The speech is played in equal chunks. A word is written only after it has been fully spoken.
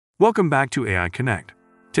Welcome back to AI Connect.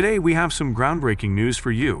 Today we have some groundbreaking news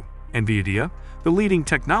for you. NVIDIA, the leading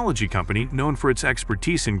technology company known for its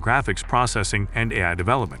expertise in graphics processing and AI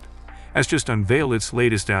development, has just unveiled its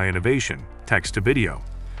latest AI innovation, text-to-video,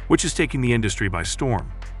 which is taking the industry by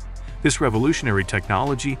storm. This revolutionary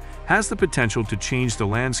technology has the potential to change the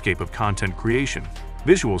landscape of content creation,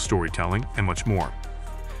 visual storytelling, and much more.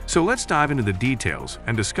 So let's dive into the details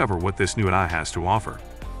and discover what this new AI has to offer.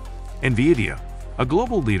 NVIDIA, a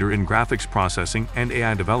global leader in graphics processing and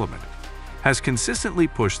AI development, has consistently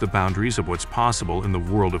pushed the boundaries of what's possible in the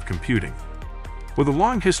world of computing. With a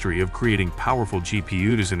long history of creating powerful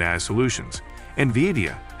GPUs and AI solutions,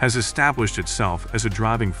 NVIDIA has established itself as a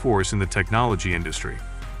driving force in the technology industry.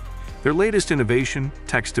 Their latest innovation,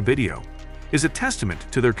 text-to-video, is a testament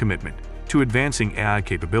to their commitment to advancing AI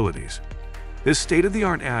capabilities. This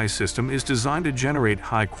state-of-the-art AI system is designed to generate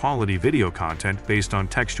high-quality video content based on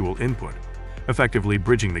textual input, effectively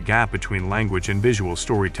bridging the gap between language and visual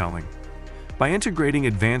storytelling. By integrating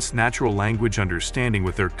advanced natural language understanding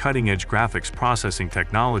with their cutting-edge graphics processing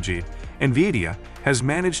technology, NVIDIA has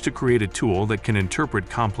managed to create a tool that can interpret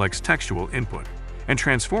complex textual input and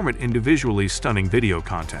transform it into visually stunning video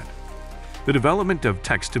content. The development of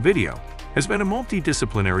text-to-video has been a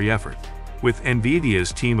multidisciplinary effort, with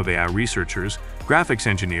NVIDIA's team of AI researchers, graphics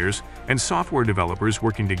engineers, and software developers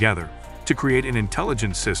working together to create an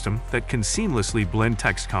intelligent system that can seamlessly blend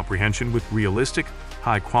text comprehension with realistic,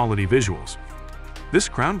 high-quality visuals. This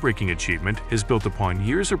groundbreaking achievement is built upon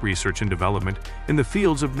years of research and development in the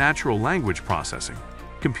fields of natural language processing,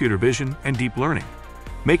 computer vision, and deep learning,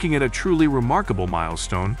 making it a truly remarkable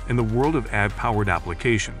milestone in the world of AI-powered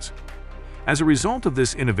applications. As a result of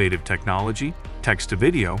this innovative technology,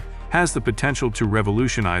 text-to-video has the potential to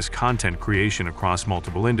revolutionize content creation across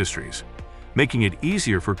multiple industries, making it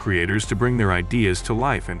easier for creators to bring their ideas to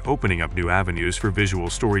life and opening up new avenues for visual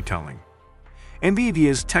storytelling.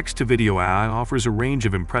 NVIDIA's text-to-video AI offers a range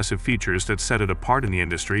of impressive features that set it apart in the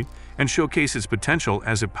industry and showcase its potential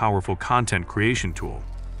as a powerful content creation tool.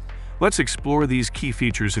 Let's explore these key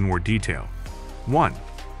features in more detail. 1.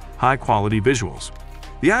 High-quality visuals.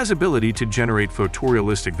 The AI's ability to generate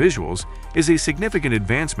photorealistic visuals is a significant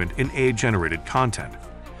advancement in AI-generated content.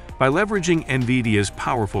 By leveraging NVIDIA's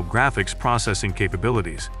powerful graphics processing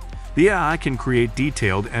capabilities, the AI can create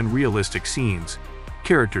detailed and realistic scenes,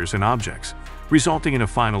 characters, and objects, resulting in a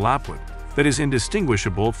final output that is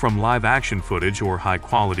indistinguishable from live-action footage or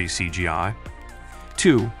high-quality CGI.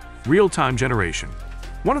 2. Real-time generation.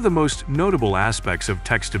 One of the most notable aspects of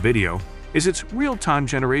text-to-video is its real-time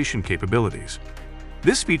generation capabilities.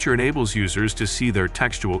 This feature enables users to see their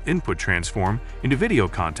textual input transform into video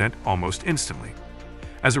content almost instantly.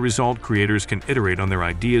 As a result, creators can iterate on their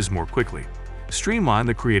ideas more quickly, streamline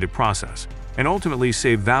the creative process, and ultimately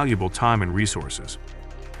save valuable time and resources.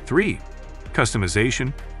 3.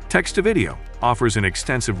 Customization. Text-to-video offers an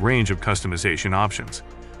extensive range of customization options,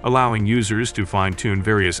 allowing users to fine-tune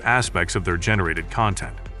various aspects of their generated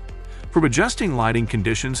content. From adjusting lighting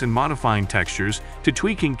conditions and modifying textures to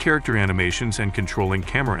tweaking character animations and controlling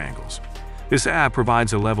camera angles, this AI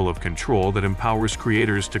provides a level of control that empowers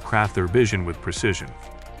creators to craft their vision with precision.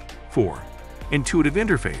 4. Intuitive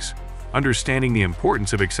interface. Understanding the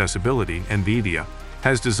importance of accessibility, NVIDIA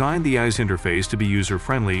has designed the AI's interface to be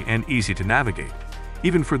user-friendly and easy to navigate,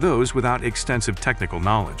 even for those without extensive technical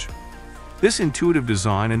knowledge. This intuitive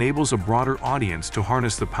design enables a broader audience to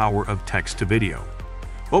harness the power of text-to-video,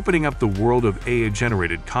 opening up the world of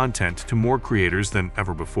AI-generated content to more creators than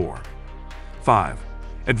ever before. 5.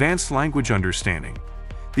 Advanced language understanding.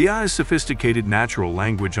 The AI's sophisticated natural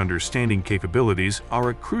language understanding capabilities are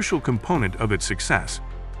a crucial component of its success.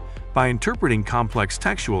 By interpreting complex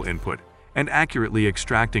textual input and accurately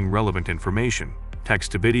extracting relevant information,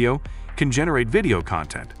 text-to-video can generate video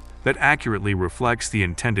content that accurately reflects the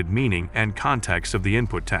intended meaning and context of the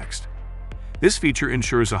input text. This feature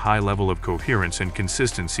ensures a high level of coherence and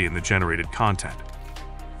consistency in the generated content.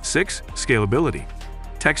 6. Scalability.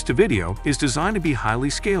 Text-to-video is designed to be highly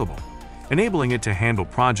scalable, enabling it to handle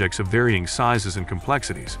projects of varying sizes and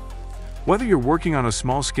complexities. Whether you're working on a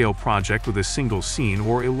small-scale project with a single scene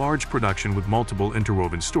or a large production with multiple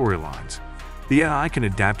interwoven storylines, the AI can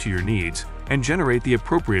adapt to your needs and generate the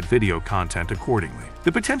appropriate video content accordingly.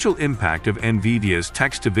 The potential impact of NVIDIA's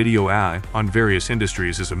text-to-video AI on various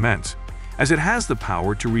industries is immense, as it has the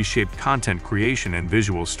power to reshape content creation and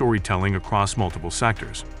visual storytelling across multiple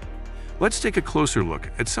sectors. Let's take a closer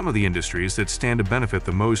look at some of the industries that stand to benefit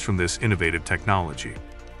the most from this innovative technology.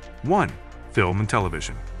 1. Film and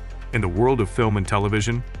television. In the world of film and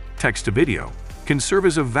television, text-to-video can serve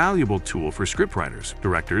as a valuable tool for scriptwriters,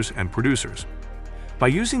 directors, and producers. By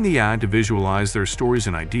using the AI to visualize their stories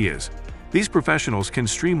and ideas, these professionals can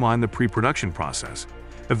streamline the pre-production process,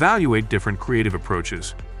 evaluate different creative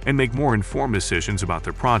approaches, and make more informed decisions about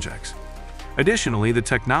their projects. Additionally, the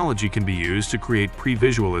technology can be used to create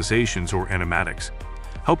pre-visualizations or animatics,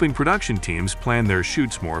 helping production teams plan their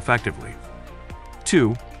shoots more effectively.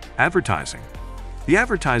 2. Advertising. The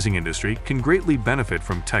advertising industry can greatly benefit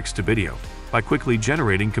from text-to-video by quickly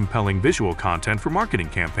generating compelling visual content for marketing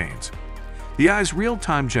campaigns. The AI's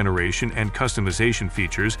real-time generation and customization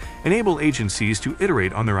features enable agencies to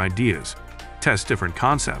iterate on their ideas, test different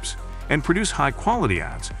concepts, and produce high-quality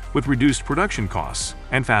ads with reduced production costs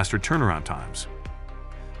and faster turnaround times.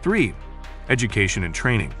 3. Education and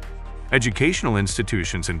training. Educational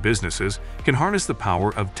institutions and businesses can harness the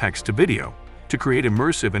power of text-to-video to create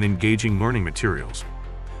immersive and engaging learning materials.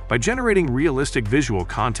 By generating realistic visual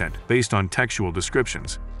content based on textual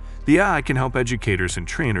descriptions, the AI can help educators and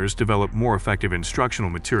trainers develop more effective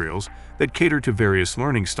instructional materials that cater to various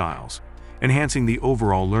learning styles, enhancing the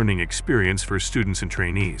overall learning experience for students and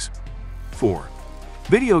trainees. 4.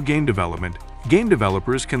 Video game development. Game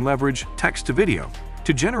developers can leverage text-to-video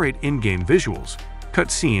to generate in-game visuals,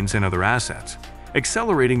 cutscenes, and other assets,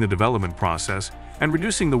 accelerating the development process and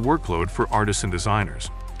reducing the workload for artists and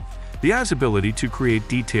designers. The AI's ability to create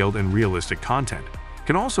detailed and realistic content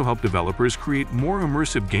can also help developers create more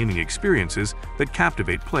immersive gaming experiences that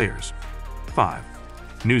captivate players. 5.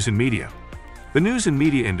 News and media. The news and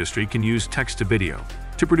media industry can use text-to-video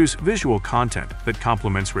to produce visual content that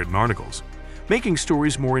complements written articles, making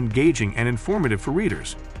stories more engaging and informative for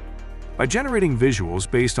readers. By generating visuals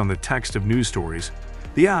based on the text of news stories,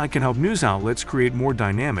 the AI can help news outlets create more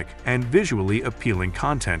dynamic and visually appealing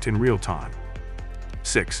content in real time.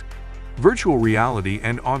 6. Virtual reality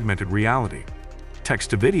and augmented reality.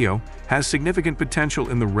 Text-to-video has significant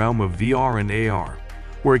potential in the realm of VR and AR,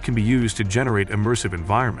 where it can be used to generate immersive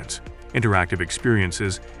environments, interactive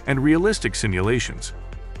experiences, and realistic simulations.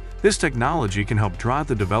 This technology can help drive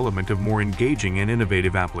the development of more engaging and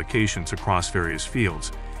innovative applications across various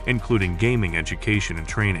fields, including gaming, education, and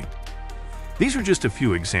training. These are just a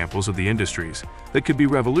few examples of the industries that could be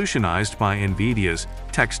revolutionized by NVIDIA's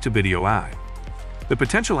text-to-video AI. The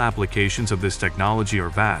potential applications of this technology are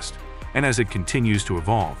vast, and as it continues to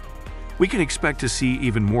evolve, we can expect to see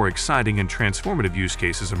even more exciting and transformative use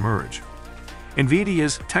cases emerge.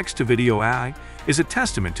 NVIDIA's text-to-video AI is a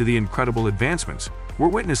testament to the incredible advancements we're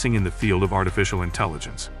witnessing in the field of artificial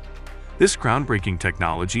intelligence. This groundbreaking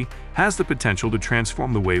technology has the potential to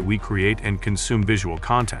transform the way we create and consume visual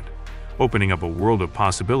content, opening up a world of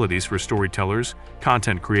possibilities for storytellers,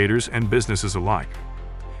 content creators, and businesses alike.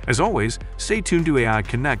 As always, stay tuned to AI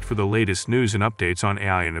Connect for the latest news and updates on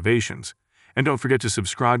AI innovations. And don't forget to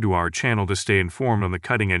subscribe to our channel to stay informed on the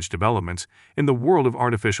cutting-edge developments in the world of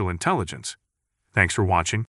artificial intelligence. Thanks for watching.